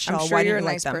 in a nutshell, I'm sure why you're don't a you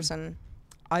like nice them? person.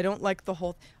 I don't like the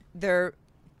whole. They're.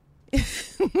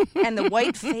 And the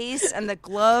white face and the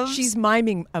gloves. She's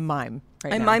miming a mime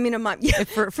right I'm now. miming a mime. Yeah.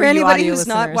 For For you anybody audio who's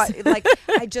not listeners. like,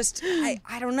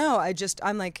 I don't know.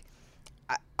 I'm like,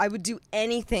 I would do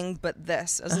anything but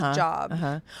this as a job.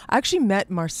 I actually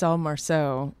met Marcel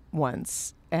Marceau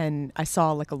once and I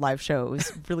saw like a live show. It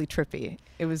was really trippy.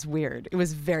 It was weird. It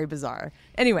was very bizarre.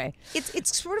 Anyway,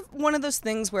 It's sort of one of those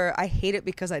things where I hate it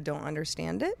because I don't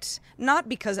understand it, not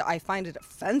because I find it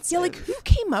offensive. yeah, like who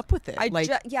came up with it?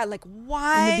 like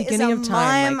why in the beginning is a of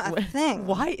time, mime like, a thing?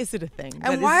 Why is it a thing? And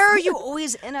That why is- are you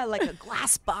always in a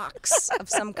glass box of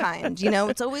some kind? You know,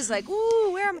 it's always like,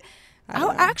 ooh, where am I?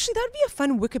 Oh, actually, that would be a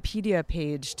fun Wikipedia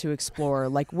page to explore.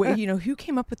 Like, who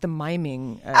came up with the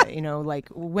miming? Like,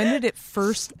 when did it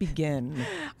first begin?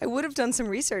 I would have done some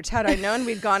research had I known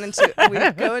we'd go into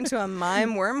a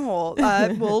mime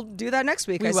wormhole. We'll do that next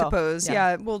week, We I will, suppose. yeah.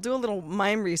 Yeah, we'll do a little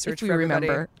mime research If we for everybody.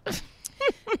 remember.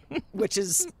 Which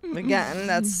is again,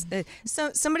 that's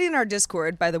so. Somebody in our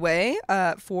Discord, by the way,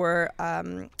 for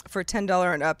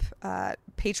 $10 and up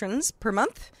patrons per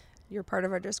month. You're part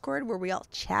of our Discord where we all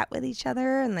chat with each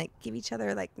other and give each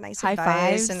other nice High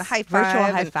advice fives, and high virtual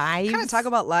five high and fives. kind of talk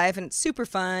about life, and it's super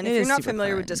fun. It If you're is not super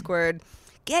familiar with fun. Discord,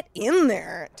 get in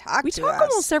there, talk We to talk us.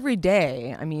 almost every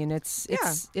day. I mean, it's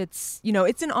it's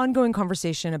an ongoing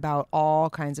conversation about all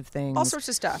kinds of things. all sorts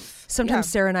of stuff. Sometimes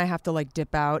Yeah. Sarah and I have to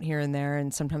dip out here and there,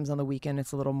 and sometimes on the weekend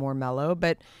it's a little more mellow.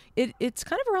 But it's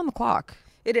kind of around the clock.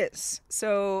 It is.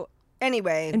 So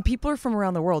anyway, And people are from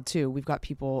around the world too. We've got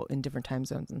people in different time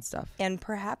zones and stuff. and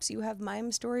perhaps you have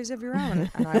mime stories of your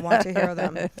own, and I want to hear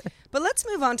them. But let's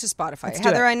move on to Spotify. Let's do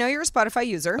Heather, it. I know you're a Spotify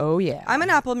user. Oh, yeah. I'm an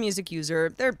Apple Music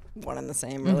user. They're one and the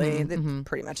same, really. They're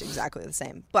pretty much exactly the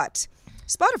same. But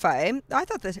Spotify, I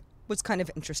thought that was kind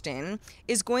of interesting,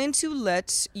 is going to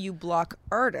let you block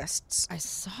artists I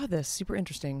saw this. Super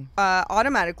interesting.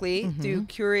 automatically through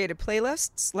curated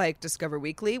playlists like Discover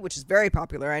Weekly, which is very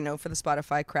popular, I know, for the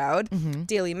Spotify crowd,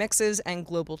 daily mixes, and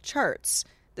global charts.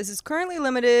 This is currently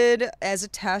limited as a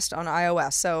test on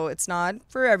iOS, so it's not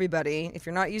for everybody. If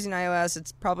you're not using iOS,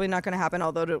 it's probably not going to happen,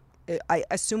 although I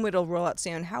assume it'll roll out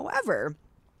soon. However,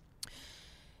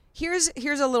 here's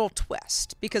a little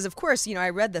twist, because of course, I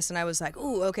read this and I was like,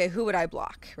 ooh, okay, who would I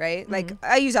block, right? Like,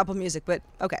 I use Apple Music, but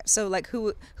okay, so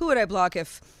who would I block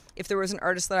if there was an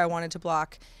artist that I wanted to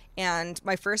block? And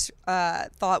my first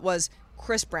thought was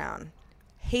Chris Brown.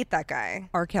 Hate that guy.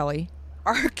 R. Kelly.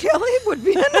 R. Kelly would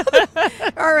be another.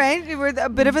 All right, we're a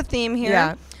bit of a theme here.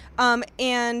 Yeah.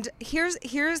 And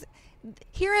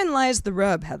herein lies the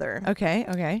rub, Heather.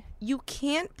 Okay. You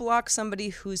can't block somebody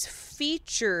who's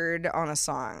featured on a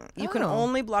song. You can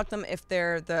only block them if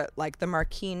they're the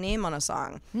marquee name on a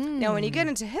song. Now, when you get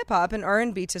into hip hop and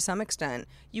R&B to some extent,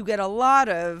 you get a lot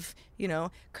of,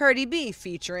 Cardi B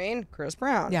featuring Chris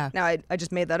Brown. Yeah. Now, I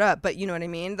just made that up, but you know what I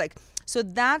mean? So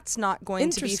that's not going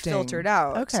to be Interesting. filtered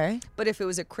out. Okay. But if it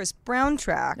was a Chris Brown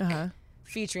track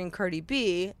featuring Cardi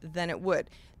B, then it would.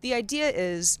 The idea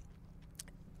is,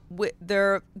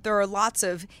 there are lots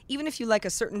of, even if you like a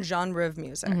certain genre of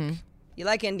music, you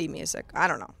like indie music, I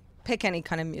don't know, pick any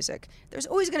kind of music, there's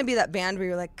always going to be that band where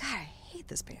you're like, God, I hate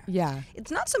this band. Yeah.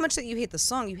 It's not so much that you hate the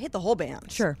song, you hate the whole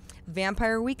band. Sure.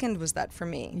 Vampire Weekend was that for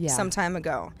me some time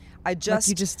ago. I you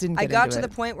just didn't I get got into to it.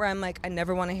 the point where I'm like, I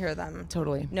never want to hear them.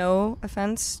 Totally. No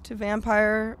offense to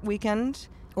Vampire Weekend.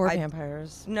 Or I-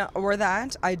 vampires. No, or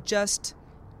that.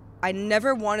 I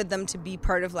never wanted them to be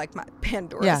part of my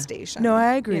Pandora station. No,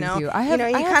 I agree with you. I have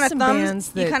kinda some thumbs,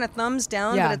 bands you that- kind of thumbs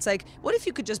down, Yeah. but it's like, what if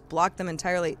you could just block them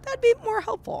entirely? That'd be more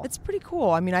helpful. It's pretty cool.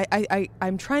 I mean,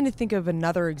 I'm trying to think of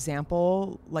another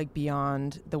example,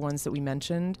 beyond the ones that we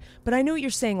mentioned. But I know what you're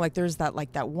saying. There's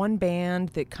that one band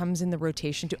that comes in the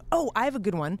rotation to. Oh, I have a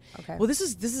good one. Okay. Well, this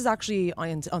is actually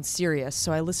on Sirius.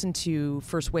 So I listen to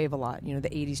First Wave a lot. The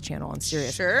 80s channel on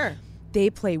Sirius. Sure. They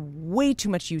play way too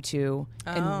much U2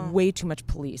 and way too much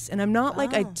Police. And I'm not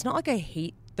it's not like I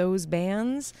hate those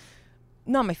bands.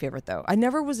 Not my favorite though. I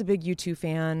never was a big U2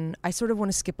 fan. I sort of want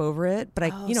to skip over it, but I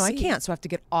see. can't, so I have to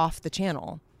get off the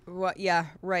channel. Well, yeah,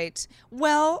 right.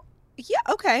 Well, yeah,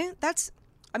 okay.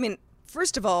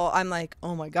 First of all, I'm like,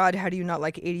 oh my God, how do you not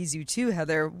like 80s U2,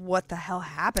 Heather? What the hell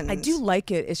happened? I do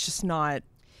like it. It's just not.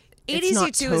 80s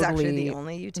not U2 is actually totally the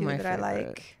only U2 my that I favorite.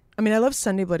 like. I mean, I love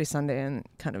Sunday Bloody Sunday and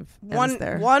kind of ends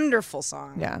there. Wonderful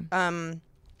song. Yeah.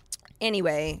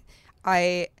 Anyway,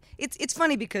 it's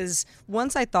funny because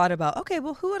once I thought about, okay,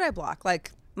 well, who would I block?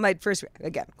 My first,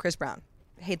 again, Chris Brown.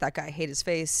 Hate that guy. Hate his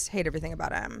face. Hate everything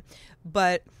about him.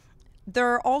 But there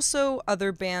are also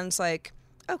other bands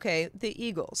okay, the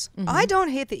Eagles. I don't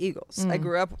hate the Eagles. I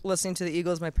grew up listening to the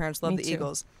Eagles. My parents loved Me the too.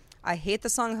 Eagles. I hate the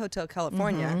song Hotel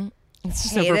California. It's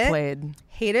just Hate overplayed.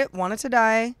 Hate it. Want it to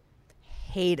die.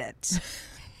 Hate it.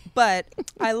 But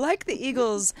I like the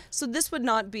Eagles, so this would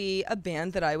not be a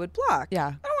band that I would block. Yeah.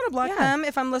 I don't want to block Yeah. them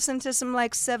if I'm listening to some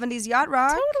like 70s yacht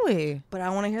rock. Totally. But I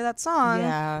want to hear that song.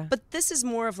 Yeah. But this is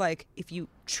more of like, if you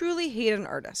truly hate an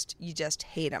artist, you just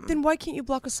hate them. Then why can't you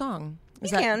block a song? You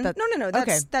can. No.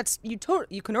 Okay. That's you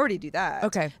can already do that.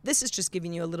 Okay. This is just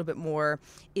giving you a little bit more.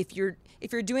 If you're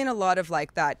doing a lot of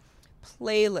like that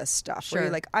playlist stuff where Sure.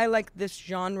 you're like, I like this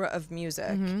genre of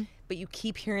music, but you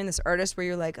keep hearing this artist where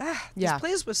you're like, Yeah. this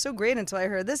playlist was so great until I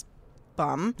heard this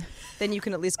bum, then you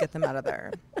can at least get them out of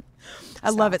there. I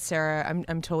love it, Sarah.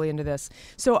 I'm totally into this.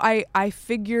 So I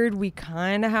figured we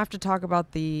kind of have to talk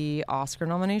about the Oscar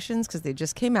nominations because they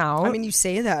just came out. I mean, you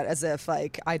say that as if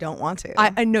like I don't want to.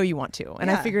 I know you want to, and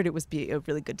I Yeah. figured it would be a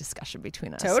really good discussion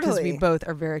between us. 'cause Totally. we both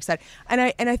are very excited. And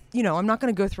I, I'm not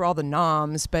going to go through all the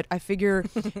noms, but I figure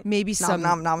maybe some,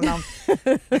 nom.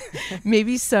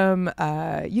 maybe some,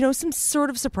 some sort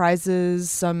of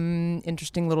surprises, some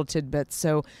interesting little tidbits.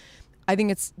 So I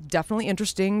think it's definitely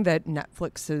interesting that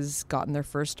Netflix has gotten their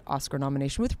first Oscar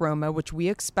nomination with Roma, which we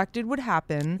expected would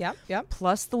happen. Yep.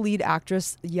 Plus the lead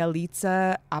actress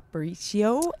Yalitza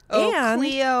Aparicio. Oh, and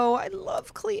Cleo. I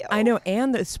love Cleo. I know,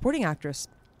 and the supporting actress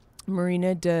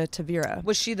Marina de Tavira.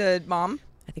 Was she the mom?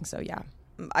 I think so, yeah.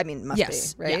 I mean, must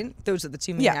Yes, be, right? yeah. Those are the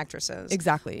two main Yeah, actresses.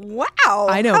 Exactly. Wow.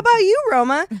 I know. How about you,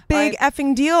 Roma? Big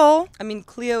effing deal. I mean,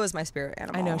 Cleo is my spirit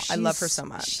animal. I know. I love her so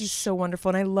much. She's so wonderful.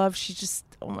 And I love,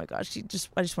 oh my gosh, I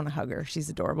just want to hug her. She's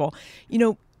adorable.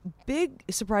 Big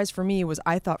surprise for me was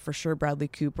I thought for sure Bradley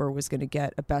Cooper was going to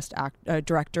get a Best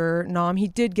Director nom. He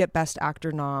did get Best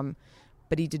Actor nom,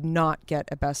 but he did not get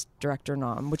a Best Director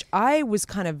nom, which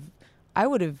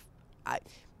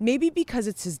maybe because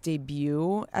it's his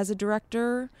debut as a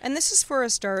director. And this is for A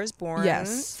Star is Born.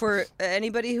 Yes. For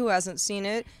anybody who hasn't seen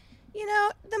it,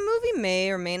 the movie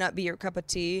may or may not be your cup of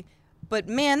tea, but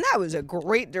man, that was a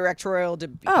great directorial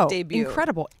debut.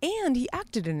 Incredible. And he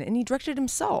acted in it, and he directed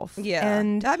himself. Yeah.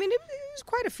 And I mean, it was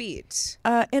quite a feat.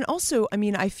 and also, I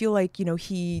mean, I feel like,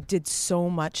 he did so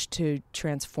much to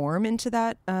transform into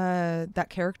that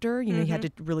character. He had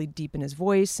to really deepen his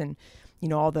voice and,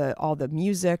 all the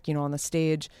music, on the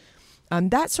stage.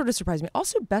 That sort of surprised me.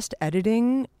 Also, Best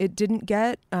Editing, it didn't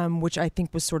get, which I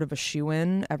think was sort of a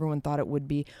shoo-in. Everyone thought it would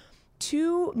be.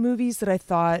 Two movies that I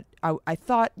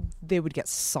thought they would get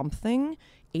something.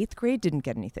 8th Grade didn't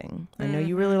get anything. I know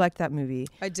you really liked that movie.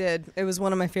 I did. It was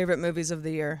one of my favorite movies of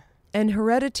the year. And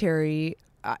Hereditary,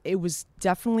 it was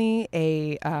definitely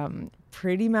a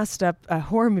pretty messed up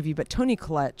horror movie. But Toni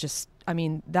Collette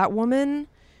that woman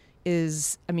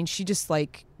she just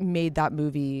like made that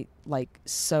movie like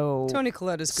so. Toni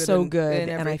Collette is good. So in good,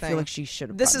 everything. and I feel like she should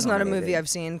have. This is not a movie I've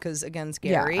seen because again,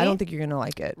 scary. Yeah, I don't think you're gonna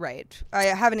like it. Right. I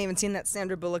haven't even seen that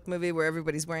Sandra Bullock movie where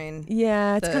everybody's wearing.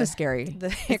 Yeah, it's kind of scary. The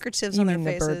handkerchiefs You on their mean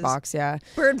the faces. Bird Box, yeah.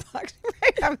 Bird Box.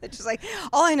 Right. I'm just like,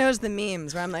 all I know is the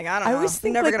memes where I'm like, I don't know. I always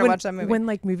think I'm never gonna watch that movie. when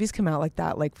like movies come out like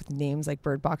that, like with names like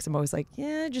Bird Box, I'm always like,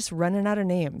 yeah, just running out of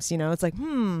names. It's like,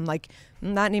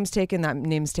 that name's taken, that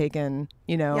name's taken.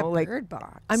 Yeah, like Bird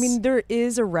Box. I mean, there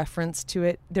is a reference to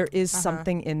it. There is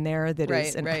something in there that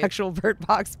is an actual Bird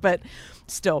Box, but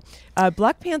still,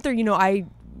 Black Panther. I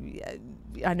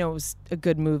know it was a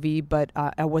good movie, but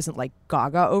I wasn't like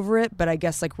gaga over it. But I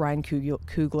guess like Ryan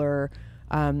Coogler,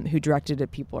 who directed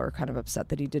it, people are kind of upset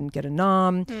that he didn't get a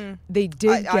nom. They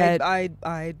did get.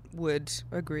 I would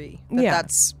agree.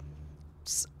 That's.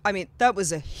 I mean, that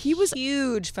was a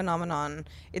huge phenomenon.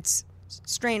 It's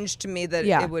strange to me that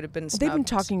it would have been snubbed. They've been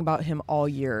talking about him all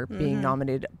year being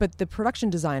nominated, but the production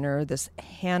designer, this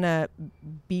Hannah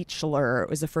Beachler,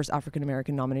 was the first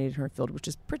African-American nominated in her field, which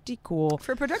is pretty cool.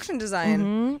 For production design.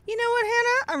 You know what,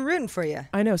 Hannah? I'm rooting for you.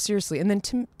 I know, seriously. And then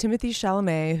Timothy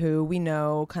Chalamet, who we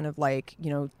know kind of like,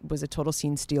 was a total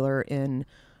scene stealer in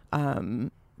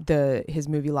his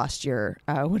movie last year.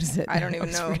 What is it? I don't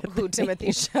even know who Timothy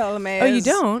Chalamet is. Oh, you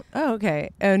don't? Oh, okay.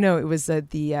 Oh, no, it was oh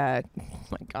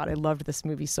my God, I loved this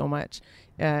movie so much.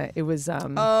 It was... oh,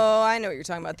 I know what you're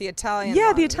talking about. The Italian one.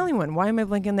 one. The Italian one. Why am I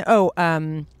blanking there? Oh,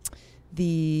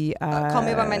 the... Call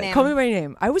Me By My Name. Call Me By Your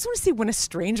Name. I always want to say When a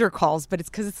Stranger Calls, but it's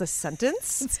because it's a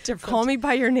sentence. It's different. Call Me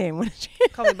By Your Name.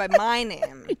 Call Me By My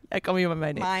Name. Yeah, Call Me By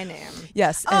My Name. My Name.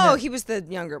 Yes. Oh, he was the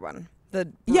younger one.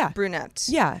 The brunette.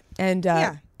 Yeah. And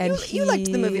you liked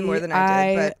the movie more than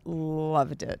I did. I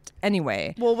loved it.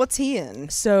 Anyway. Well, what's he in?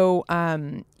 So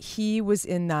he was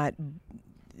in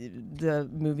the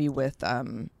movie with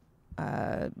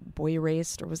Boy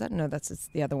Erased, or was that? No, it's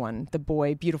the other one. The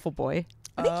Boy, Beautiful Boy.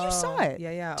 I think you saw it.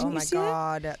 Yeah. Didn't Oh you my see it?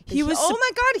 God. He was. Oh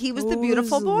my God. He was the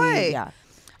beautiful boy. Yeah.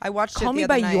 I watched Call it Me the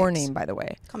by other Your night. Name, by the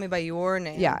way. Call Me by Your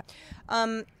Name. Yeah.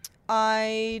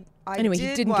 I anyway, did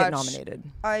he didn't watch, get nominated.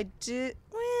 I did.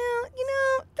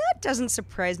 Well, that doesn't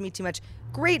surprise me too much.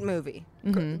 Great movie.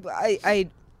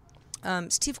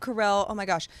 Steve Carell, oh my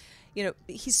gosh. You know,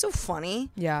 he's so funny.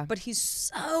 Yeah. But he's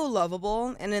so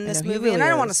lovable. And in this know, he movie, really and I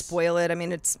don't want to is. spoil it. I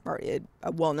mean, it's already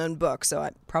a well-known book, so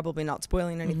I'm probably not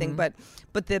spoiling anything. Mm-hmm.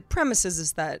 But the premise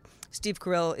is that Steve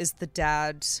Carell is the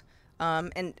dad,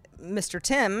 and Mr.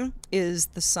 Tim is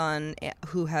the son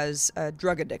who has a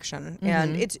drug addiction. Mm-hmm.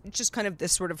 And it's just kind of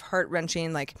this sort of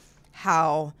heart-wrenching, like,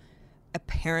 how a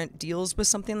parent deals with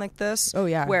something like this. Oh,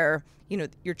 yeah. Where, you know,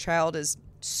 your child is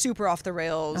super off the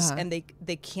rails and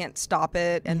they can't stop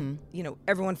it, and you know,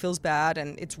 everyone feels bad,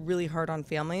 and it's really hard on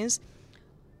families.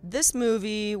 This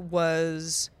movie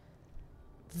was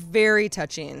very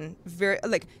touching, very,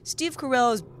 like, Steve Carell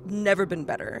has never been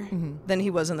better than he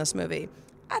was in this movie.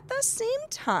 At the same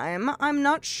time, I'm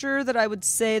not sure that I would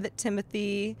say that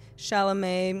Timothée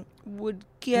Chalamet would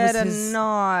get a Was his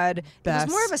nod. It was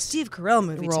more of a best Steve Carell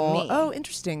movie role. to me. Oh,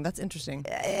 interesting. That's interesting.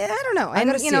 I don't know. I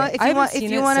gotta And, see you know, it. if I you haven't want, seen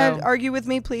if you it, want to so- argue with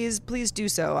me, please do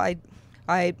so.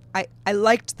 I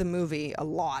liked the movie a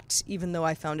lot, even though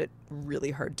I found it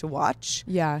really hard to watch.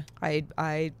 Yeah.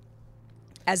 I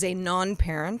as a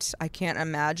non-parent, I can't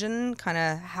imagine kind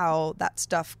of how that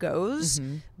stuff goes,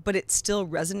 but it still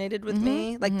resonated with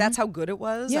me. Like, that's how good it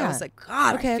was. I Yeah. was like,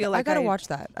 God, Okay, I feel like I gotta watch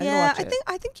that. I gotta yeah, watch it.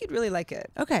 I think you'd really like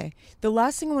it. Okay. The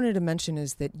last thing I wanted to mention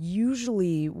is that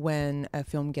usually when a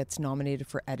film gets nominated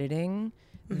for editing,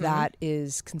 that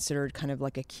is considered kind of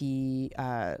like a key,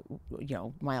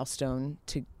 milestone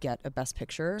to get a Best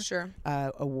Picture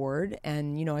award.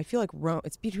 And I feel like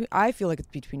it's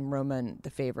between Roma and The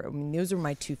Favorite. I mean, those are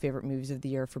my two favorite movies of the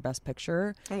year for Best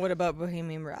Picture. And what about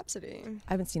Bohemian Rhapsody?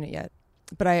 I haven't seen it yet,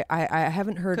 but I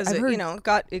haven't heard. Because it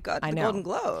got the Golden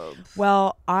Globe.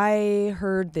 Well, I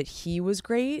heard that he was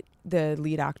great, the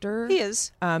lead actor. He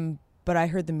is. But I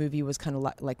heard the movie was kind of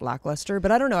like lackluster.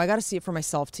 But I don't know. I got to see it for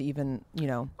myself to even,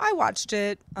 I watched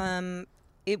it.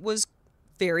 It was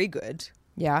very good.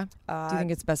 Yeah. Do you think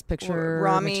it's Best Picture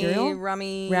material?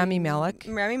 Rami Malek.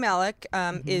 Rami Malek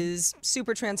is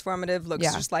super transformative.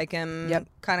 Looks just like him. Yep.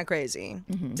 Kind of crazy.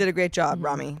 Did a great job,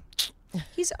 Rami.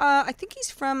 He's. I think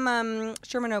he's from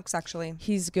Sherman Oaks, actually.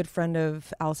 He's a good friend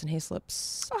of Alison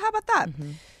Haislip's. Oh, how about that?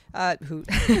 Who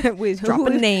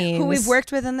Dropping names. who we've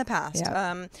worked with in the past.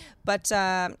 Yeah. But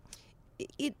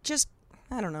it just,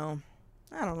 I don't know.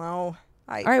 All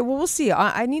right, well, we'll see.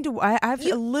 I need to. I have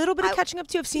a little bit of catching up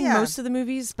to. I've seen most of the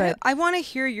movies, but I want to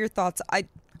hear your thoughts. I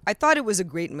thought it was a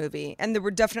great movie, and there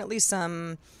were definitely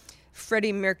some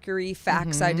Freddie Mercury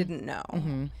facts I didn't know.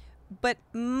 But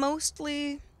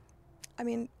mostly, I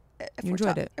mean, You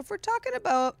enjoyed it. If we're talking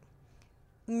about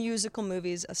musical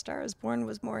movies, A Star Is Born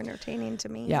was more entertaining to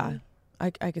me. yeah,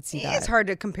 I could see that. It's hard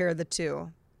to compare the two,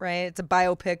 right? It's a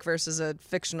biopic versus a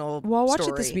fictional Well, I'll watch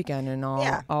story. it this weekend, and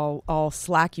Yeah. I'll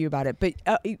slack you about it. But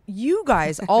you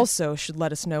guys also should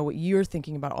let us know what you're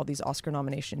thinking about all these Oscar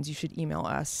nominations. You should email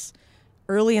us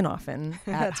early and often at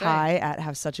That's right.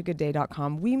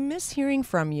 hi@havesuchagoodday.com. We miss hearing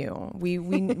from you. We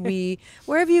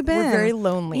where have you been? We're very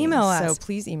lonely. Email us. So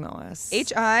please email us.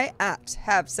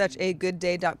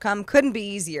 hi@havesuchagoodday.com. Couldn't be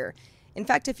easier. In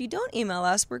fact, if you don't email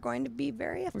us, we're going to be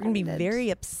very offended. We're going to be very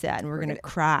upset, and we're going to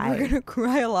cry. We're going to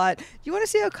cry a lot. You want to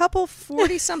see a couple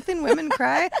 40-something women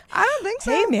cry? I don't think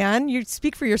so. Hey, man, you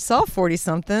speak for yourself,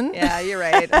 40-something. Yeah, you're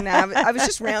right. And I was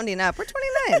just rounding up. We're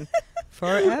 29.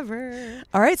 Forever.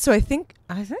 All right, so I think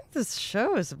this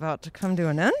show is about to come to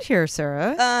an end here,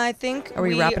 Sarah. I think Are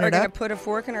we wrapping are it going to up? put a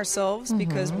fork in ourselves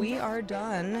because we are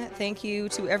done. Thank you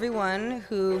to everyone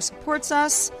who supports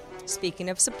us. Speaking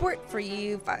of support for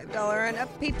you, $5 and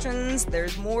up patrons,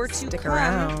 there's more to Stick come.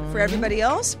 around. For everybody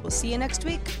else, we'll see you next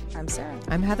week. I'm Sarah.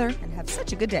 I'm Heather. And have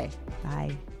such a good day.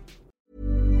 Bye.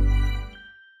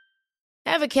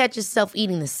 Ever catch yourself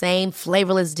eating the same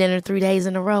flavorless dinner 3 days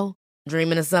in a row?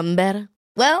 Dreaming of something better?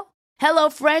 Well,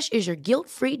 HelloFresh is your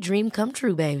guilt-free dream come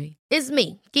true, baby. It's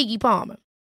me, Keke Palmer.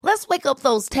 Let's wake up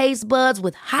those taste buds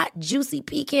with hot, juicy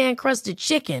pecan-crusted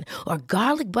chicken or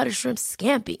garlic butter shrimp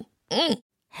scampi.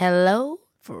 Hello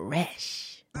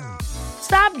Fresh.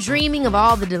 Stop dreaming of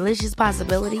all the delicious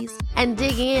possibilities and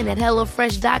dig in at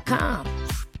HelloFresh.com.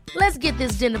 Let's get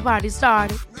this dinner party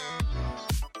started.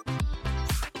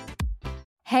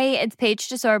 Hey, it's Paige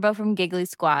DeSorbo from Giggly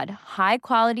Squad. High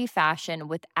quality fashion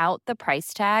without the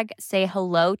price tag. Say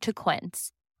hello to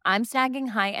Quince. I'm snagging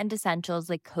high-end essentials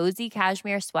like cozy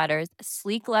cashmere sweaters,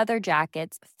 sleek leather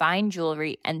jackets, fine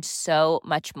jewelry, and so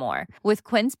much more. With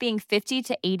Quince being 50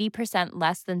 to 80%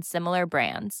 less than similar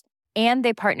brands. And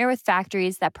they partner with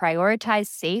factories that prioritize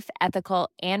safe,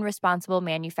 ethical, and responsible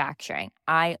manufacturing.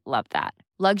 I love that.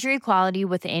 Luxury quality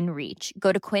within reach.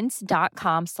 Go to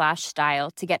quince.com/style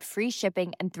to get free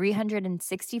shipping and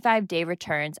 365-day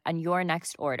returns on your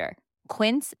next order.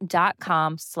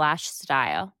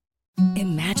 quince.com/style.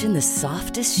 Imagine the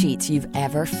softest sheets you've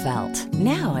ever felt.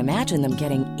 Now imagine them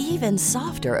getting even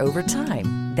softer over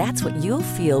time. That's what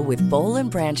you'll feel with Boll &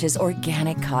 Branch's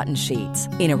organic cotton sheets.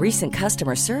 In a recent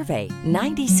customer survey,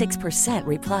 96%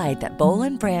 replied that Boll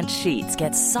 & Branch sheets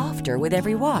get softer with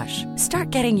every wash.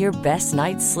 Start getting your best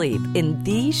night's sleep in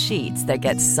these sheets that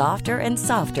get softer and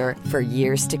softer for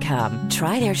years to come.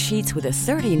 Try their sheets with a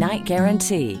 30-night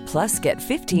guarantee. Plus, get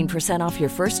 15% off your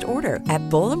first order at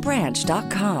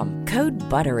bollandbranch.com. Code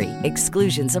BUTTERY.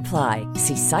 Exclusions apply.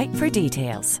 See site for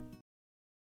details.